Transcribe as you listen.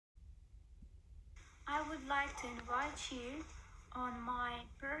would like to invite you on my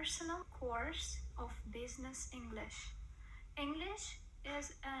personal course of Business English. English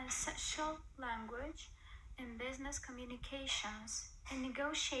is an essential language in business communications, in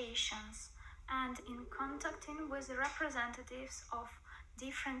negotiations, and in contacting with the representatives of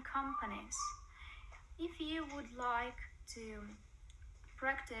different companies. If you would like to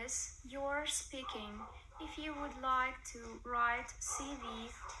practice your speaking, if you would like to write CV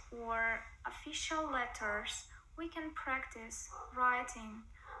or official letters, we can practice writing,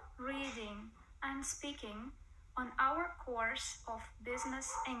 reading, and speaking on our course of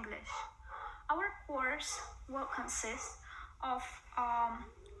Business English. Our course will consist of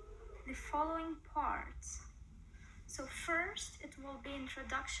the following parts. So first, it will be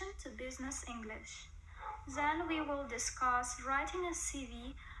Introduction to Business English. Then we will discuss writing a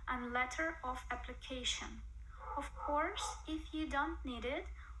CV and letter of application. Of course, if you don't need it,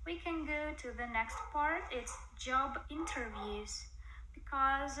 we can go to the next part, it's job interviews.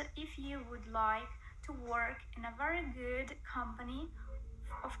 Because if you would like to work in a very good company,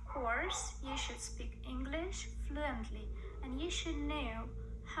 of course, you should speak English fluently and you should know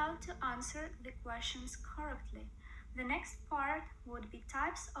how to answer the questions correctly. The next part would be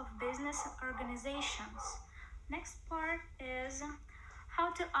types of business organizations. Next part is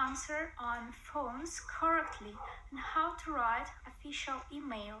how to answer on phones correctly and how to write official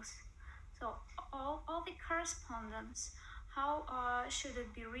emails. So all the correspondence, how should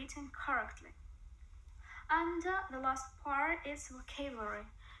it be written correctly. And the last part is vocabulary.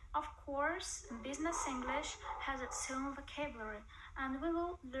 Of course, Business English has its own vocabulary and we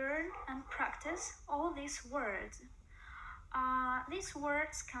will learn and practice all these words. These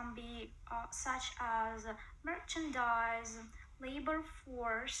words can be such as merchandise, labor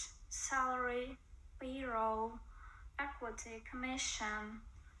force, salary, payroll, equity, commission,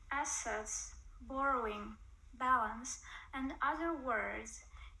 assets, borrowing, balance, and other words.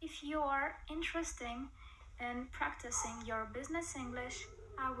 If you are interested in practicing your Business English,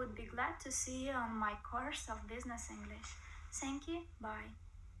 I would be glad to see you on my course of Business English. Thank you. Bye.